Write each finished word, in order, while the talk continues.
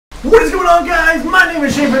What is going on, guys? My name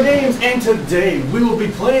is Shameful Games, and today we will be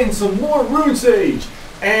playing some more RuneSage.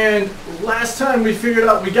 And last time we figured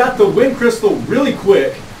out we got the wind crystal really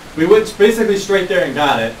quick. We went basically straight there and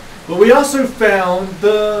got it. But we also found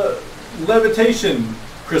the levitation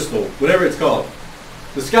crystal, whatever it's called.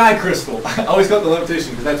 The sky crystal. I always call it the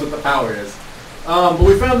levitation because that's what the power is. But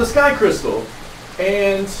we found the sky crystal,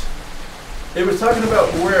 and it was talking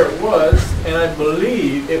about where it was, and I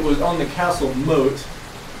believe it was on the castle moat.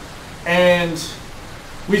 And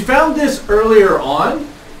we found this earlier on.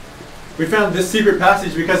 We found this secret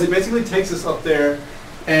passage because it basically takes us up there,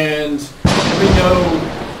 and we know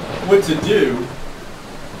what to do.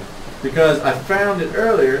 Because I found it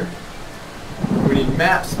earlier. We need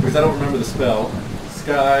maps because I don't remember the spell.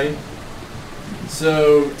 Sky.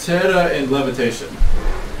 So Terra and levitation.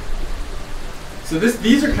 So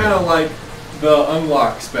these are kind of like the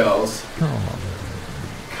unlock spells.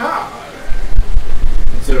 God.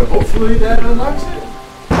 So hopefully that unlocks it.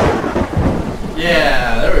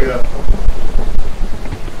 Yeah, there we go.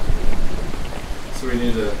 So we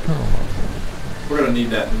need to. We're gonna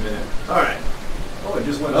need that in a minute. All right. Oh, it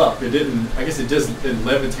just went up. It didn't. I guess it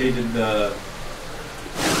levitated the.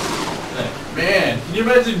 Man, can you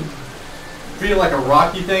imagine being like a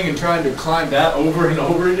rocky thing and trying to climb that over and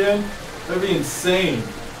over again? That'd be insane.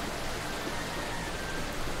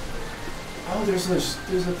 Oh, there's a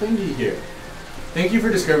thingy here. Thank you for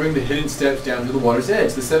discovering the hidden steps down to the water's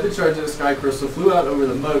edge. The 7 shards of the sky crystal flew out over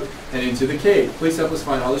the moat and into the cave. Please help us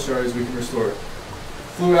find all the shards we can restore.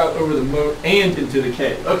 Flew out over the moat and into the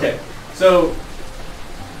cave. Okay, so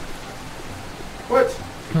what?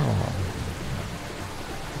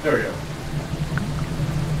 There we go.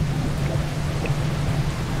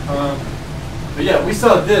 But yeah, we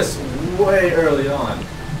saw this way early on.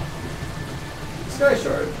 Sky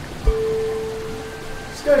shard.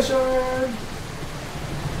 Sky shard.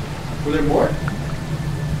 Were there more?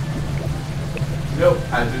 Nope,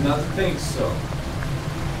 I do not think so.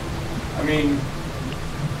 I mean,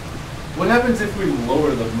 what happens if we lower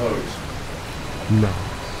the moat? No.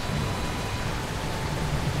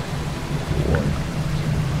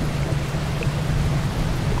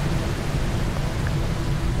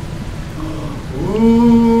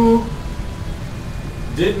 Ooh!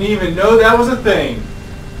 Didn't even know that was a thing.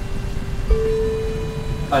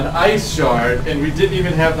 An ice shard, and we didn't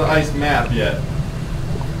even have the ice map yet.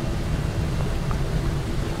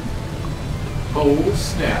 Oh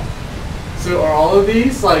snap. So are all of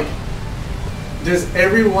these, like, does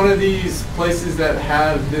every one of these places that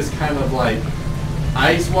have this kind of like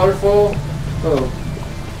ice waterfall? Oh.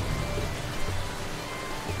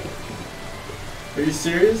 Are you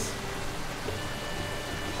serious?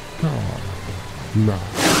 No.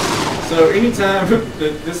 So anytime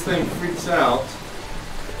that this thing freaks out,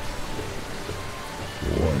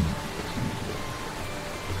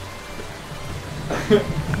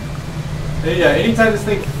 yeah, anytime this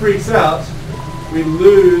thing freaks out, we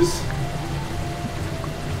lose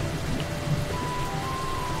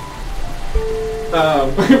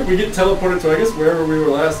we get teleported to, I guess, wherever we were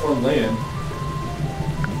last on land.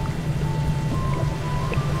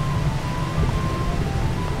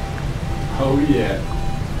 Oh yeah.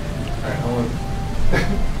 Alright, hold on.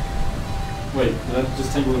 Wait, did that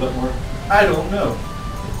just take a little bit more? I don't know.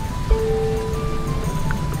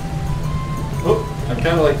 Oh, I'm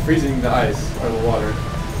kind of like freezing the ice, or the water.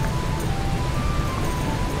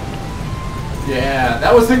 Yeah,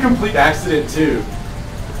 that was a complete accident too.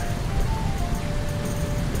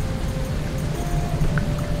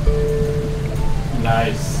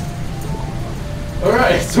 Nice.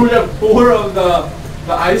 Alright, so we have 4 of the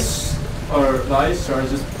ice, or the ice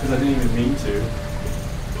shards, just because I didn't even mean to.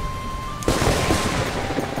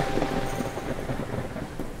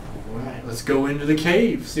 Alright, let's go into the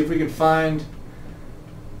cave, see if we can find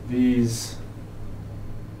these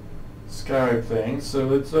sky things. So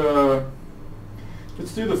let's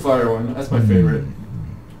do the fire one. That's my favorite.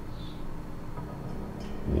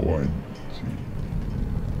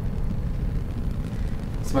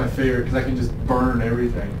 It's my favorite because I can just burn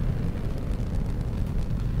everything.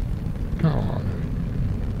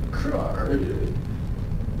 Cry.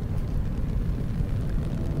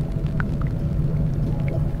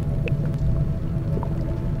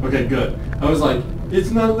 Okay, good. I was like,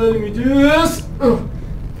 it's not letting me do this! Ugh.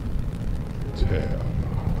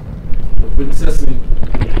 Open sesame.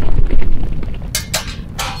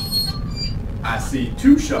 I see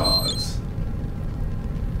 2 shards.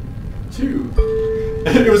 2.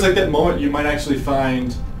 It was like that moment you might actually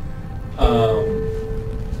find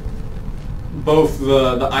both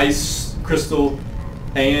the ice crystal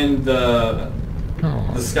and the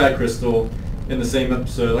sky crystal in the same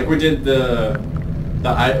episode. Like we did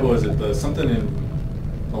what was it? The something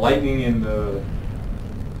in the lightning in the,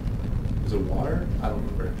 was it water? I don't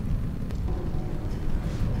remember.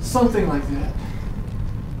 Something like that.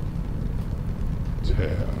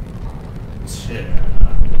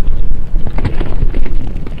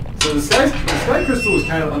 So the sky crystal was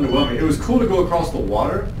kind of underwhelming. It was cool to go across the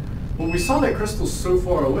water, but we saw that crystal so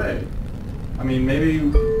far away. I mean, maybe...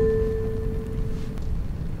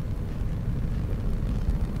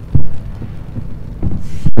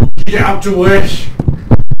 Get out the way!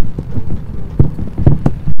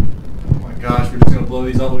 Oh my gosh, we're just gonna blow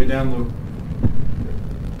these all the way down though.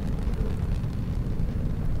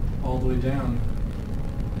 All the way down.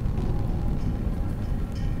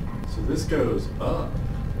 So this goes up.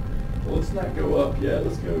 Well, let's not go up yet.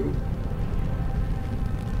 Let's go.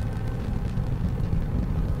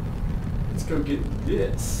 Let's go get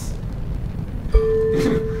this.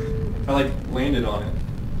 I like landed on it.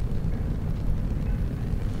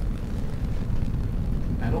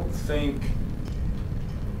 I don't think.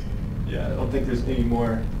 Yeah, I don't think there's any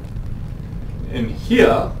more in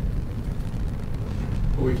here.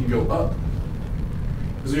 But we can go up.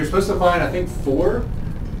 Because you're supposed to find, I think, 4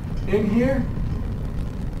 in here.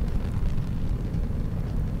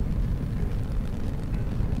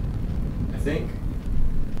 I think.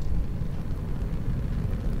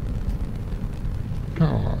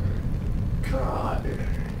 God.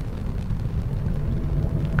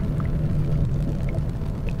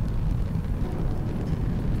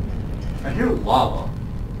 I hear lava.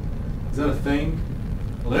 Is that a thing?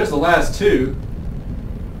 Well, there's the last 2.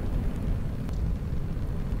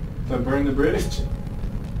 If I burn the bridge.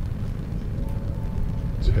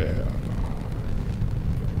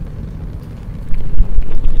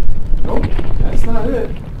 Nope, that's not it.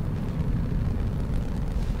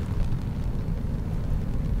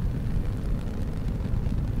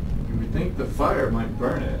 You would think the fire might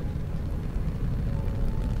burn it.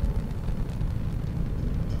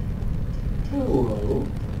 Hello.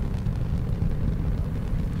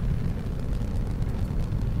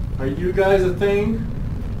 Are you guys a thing?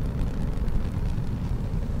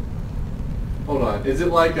 Hold on, is it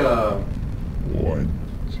like a...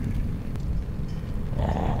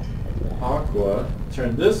 Aqua.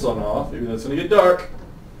 Turn this one off, even though it's gonna get dark.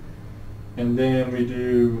 And then we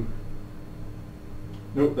do...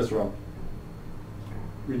 Nope, that's wrong.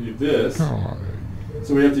 We do this. So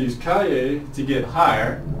we have to use Kaye to get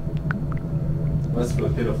higher. That's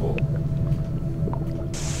really pitiful.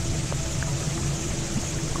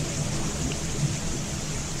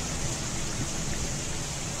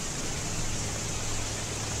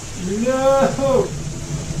 No!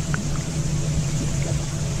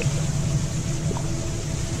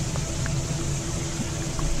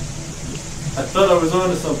 I thought I was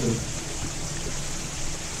onto something.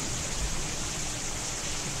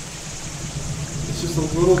 It's just a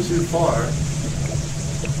little too far.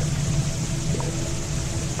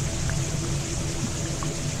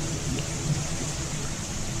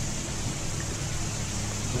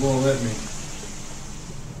 It won't let me.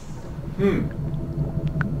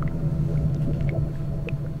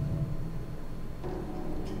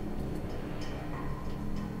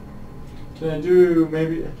 Can I do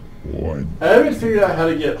maybe... I haven't figured out how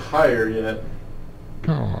to get higher yet.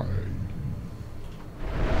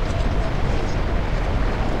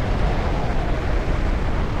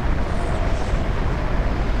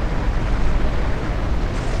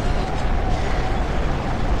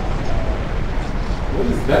 What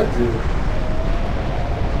does that do?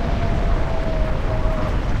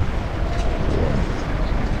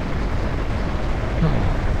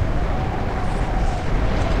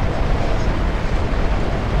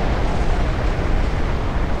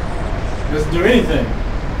 Doesn't do anything.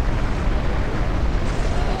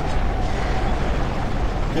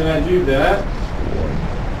 Can I do that?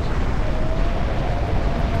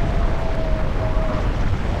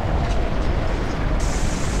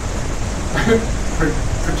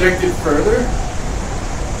 Project it further?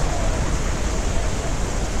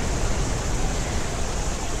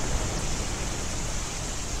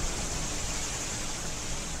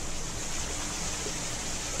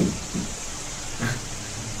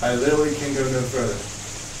 I literally can go no further.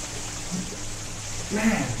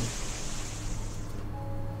 Man.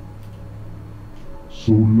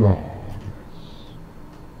 Solaris.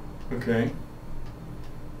 Okay.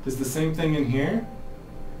 Is the same thing in here?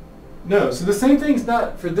 No, so the same thing's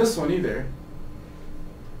not for this one either.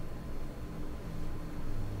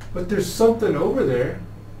 But there's something over there.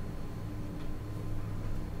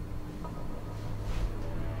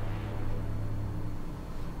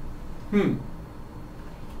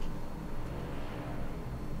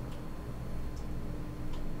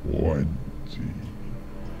 20.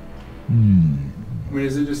 I mean,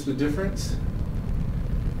 is it just the difference?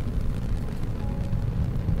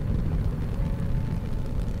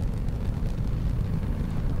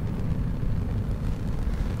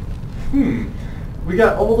 We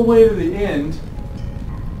got all the way to the end.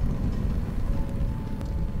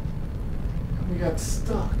 And we got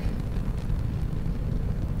stuck.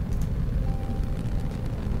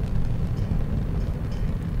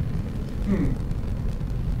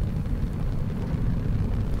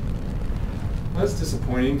 That's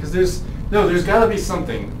disappointing because there's got to be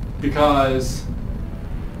something because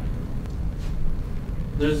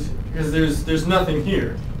there's nothing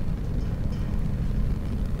here.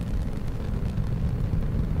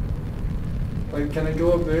 Like, can I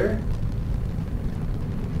go up there?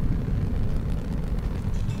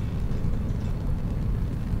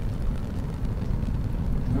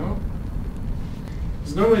 No?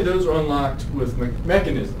 Because normally those are unlocked with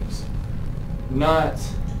mechanisms, not...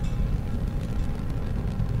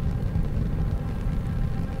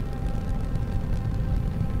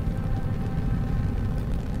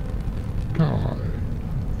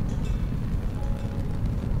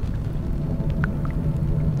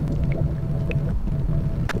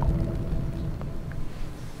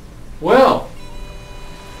 Well,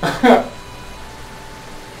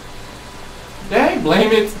 dang,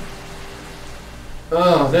 blame it.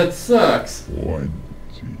 Oh, that sucks. 20.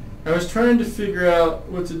 I was trying to figure out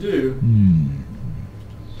what to do.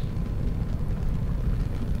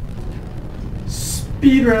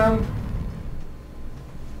 Speed round.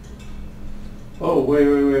 Oh,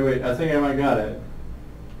 wait. I think I might got it.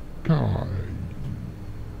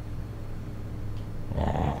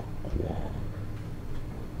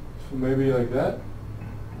 So maybe like that.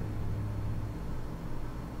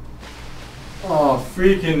 Oh,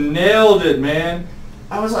 freaking nailed it, man.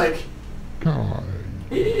 I was like,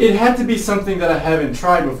 it had to be something that I haven't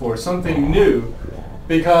tried before, something new,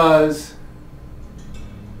 because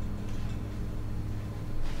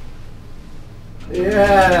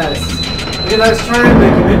yes, because I was trying the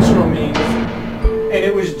conventional means, and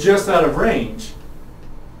it was just out of range,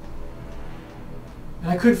 and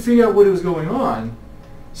I couldn't figure out what was going on.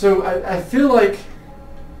 So I feel like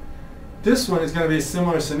this one is going to be a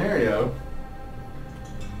similar scenario.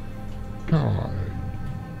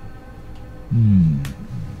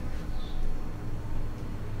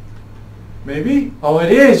 Maybe? Oh,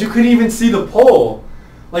 it is. You couldn't even see the pole.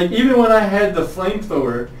 Like, even when I had the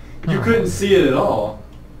flamethrower, you couldn't see it at all.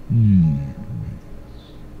 And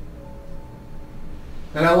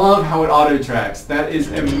I love how it auto tracks. That is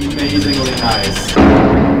amazingly nice.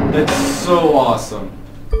 That's so awesome.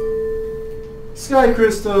 Sky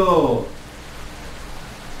Crystal!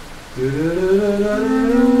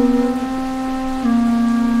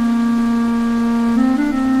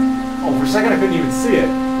 Oh, for a second I couldn't even see it.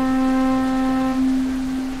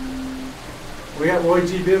 We got Roy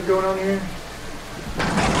G. Biv going on here.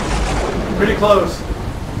 Pretty close.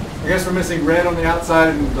 I guess we're missing red on the outside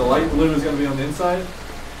and the light blue is going to be on the inside.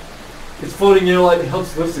 Its floating yellow light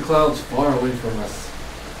helps lift the clouds far away from us.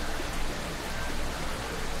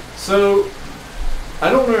 So, I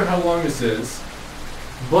don't know how long this is,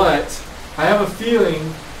 but I have a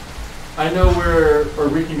feeling I know where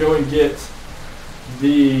we can go and get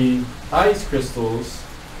the ice crystals,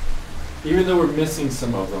 even though we're missing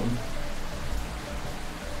some of them.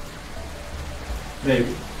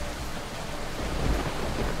 Maybe.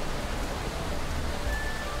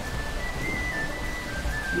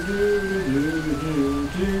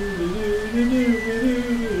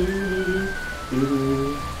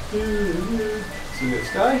 See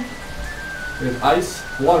this guy? We have ice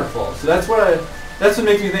waterfall. So that's what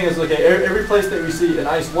makes me think is, okay, every place that we see an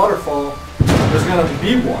ice waterfall, there's gonna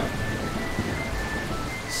be one.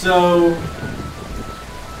 So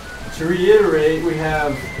to reiterate, we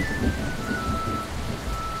have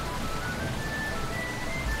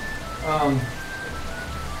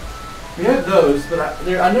those, but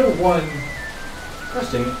I know one.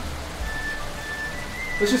 Gosh dang it.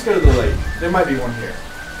 Let's just go to the lake. There might be one here.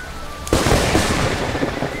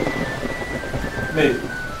 Maybe.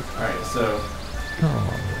 Alright, so.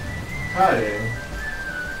 Hiding.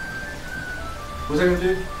 What was I gonna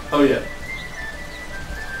do? Oh, yeah.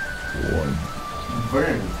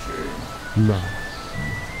 Furniture.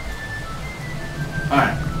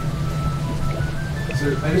 Alright. So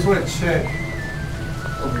I just want to check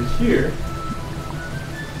over here.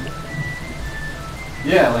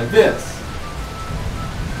 Yeah, like this.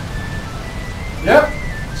 Yep,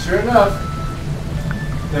 sure enough.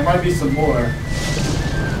 There might be some more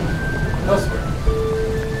elsewhere.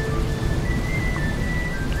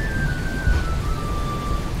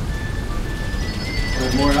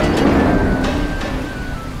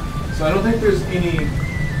 think there's any...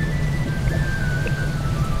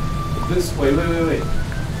 This way, wait.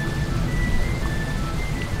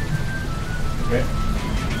 Okay.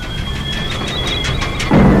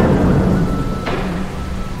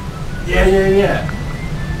 Yeah.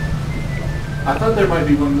 I thought there might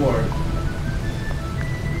be one more.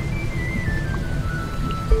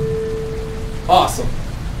 Awesome.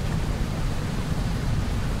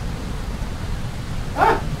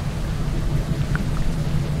 Ah!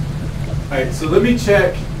 Alright, so let me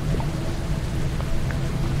check.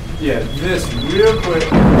 Yeah, this real quick.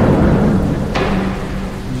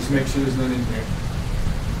 Just make sure there's nothing here.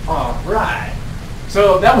 Alright.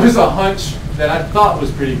 So that was a hunch that I thought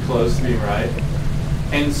was pretty close to being right.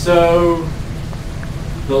 And so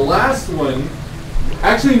the last one,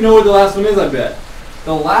 actually you know what the last one is, I bet.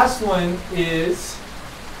 The last one is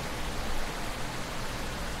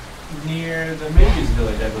near the Mages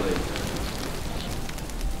Village, I believe.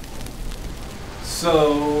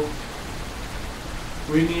 So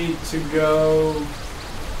we need to go.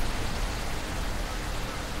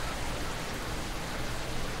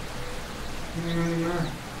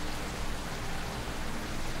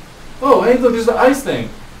 Oh, hey, look, there's the ice thing.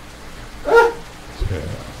 Ah.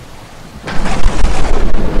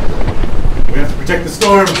 We have to protect the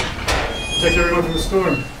storm. Protect everyone from the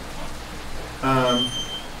storm.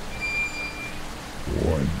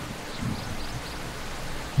 One.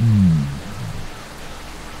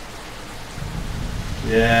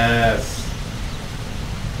 Yes.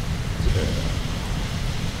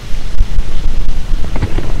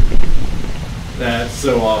 That's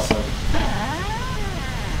so awesome.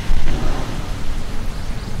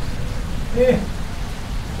 Yeah.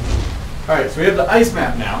 Alright, so we have the ice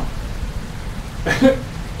map now.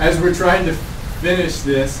 As we're trying to finish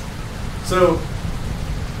this. So...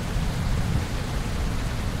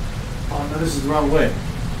 Oh no, this is the wrong way.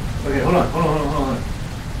 Okay, hold on.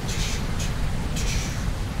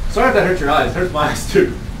 Sorry if that hurt your eyes. It hurts my eyes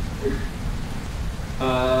too.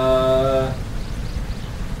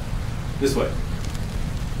 This way.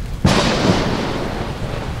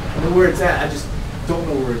 I know where it's at, I just don't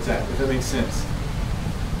know where it's at, if that makes sense.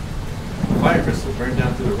 Fire crystal burned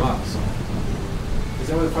down through the rocks. Is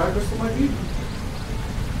that where the fire crystal might be?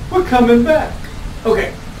 We're coming back!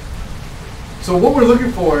 Okay. So what we're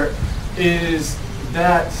looking for is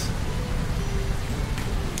that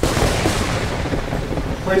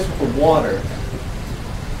place with the water.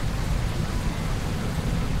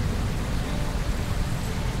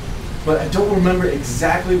 But I don't remember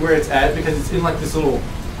exactly where it's at because it's in like this little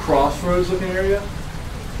crossroads looking area.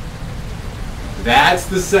 That's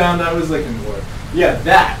the sound I was looking for. Yeah,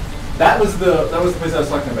 that was the place I was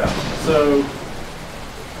talking about. So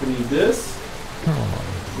we need this.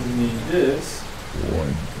 We need this.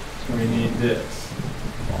 And we need this.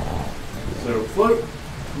 So float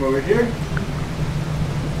from over here.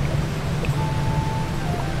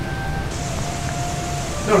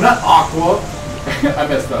 No, not aqua. I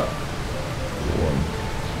messed up.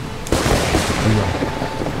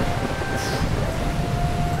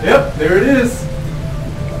 Yep, there it is.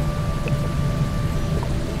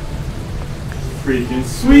 Freaking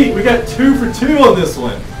sweet. We got 2 for 2 on this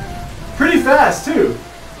one. Pretty fast, too.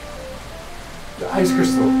 The ice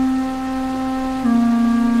crystal.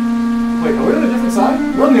 Wait, are we on a different side?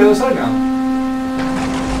 We're on the other side now.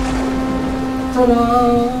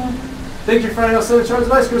 Ta-da! Thank you for finding out 7 shards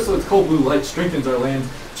of ice crystal. Its cold blue light strengthens our land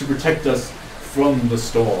to protect us from the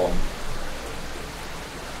storm.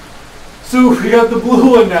 So we got the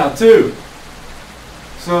blue one now too.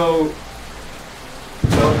 So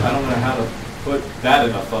I don't know how to put that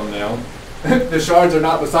in a thumbnail. The shards are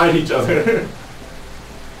not beside each other.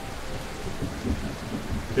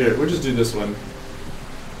 Here, we'll just do this one.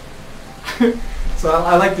 So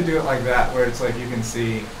I like to do it like that, where it's like you can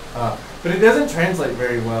see, but it doesn't translate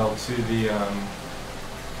very well to the.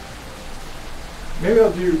 Maybe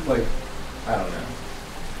I'll do like, I don't know.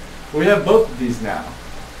 We have both of these now.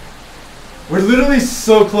 We're literally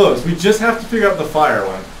so close. We just have to figure out the fire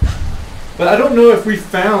one. But I don't know if we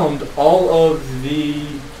found all of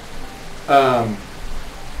the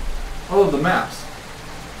maps.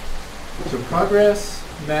 So progress,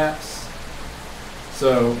 maps.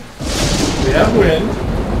 So we have wind.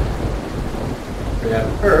 We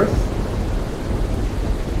have earth.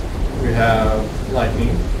 We have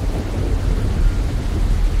lightning.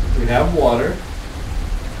 We have water.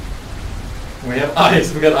 We have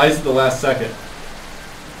ice. We got ice at the last second.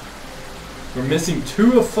 We're missing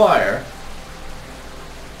 2 of fire.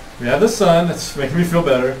 We have the sun. That's making me feel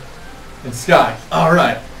better. And sky.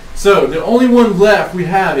 Alright. So the only one left we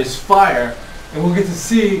have is fire. And we'll get to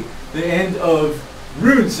see the end of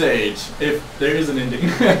RuneSage, if there is an ending.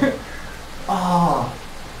 Ah,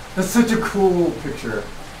 that's such a cool picture.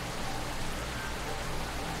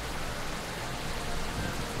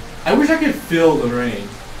 I wish I could feel the rain.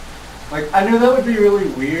 Like, I know that would be really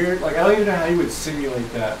weird. Like, I don't even know how you would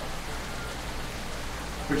simulate that.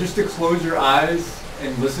 But just to close your eyes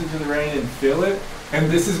and listen to the rain and feel it, and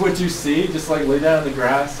this is what you see, just like lay down in the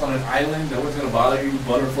grass on an island, no one's gonna bother you,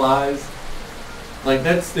 butterflies. Like,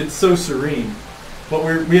 it's so serene. But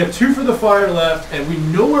we have 2 for the fire left, and we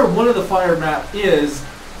know where one of the fire map is,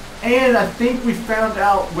 and I think we found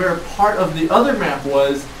out where part of the other map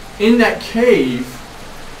was in that cave,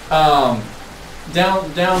 down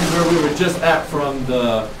where we were just at from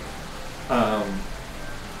the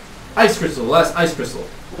ice crystal, the last ice crystal.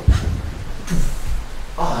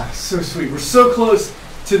 Ah, so sweet. We're so close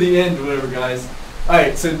to the end, whatever, guys.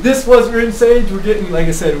 Alright, so this was RuneSage. We're getting, like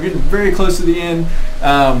I said, we're getting very close to the end.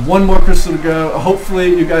 1 more crystal to go. Hopefully,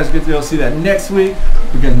 you guys get to be able to see that next week.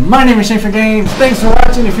 Again, my name is Shane for Games. Thanks for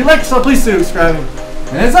watching. If you like this, please subscribe.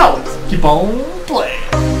 And as always, keep on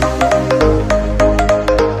playing.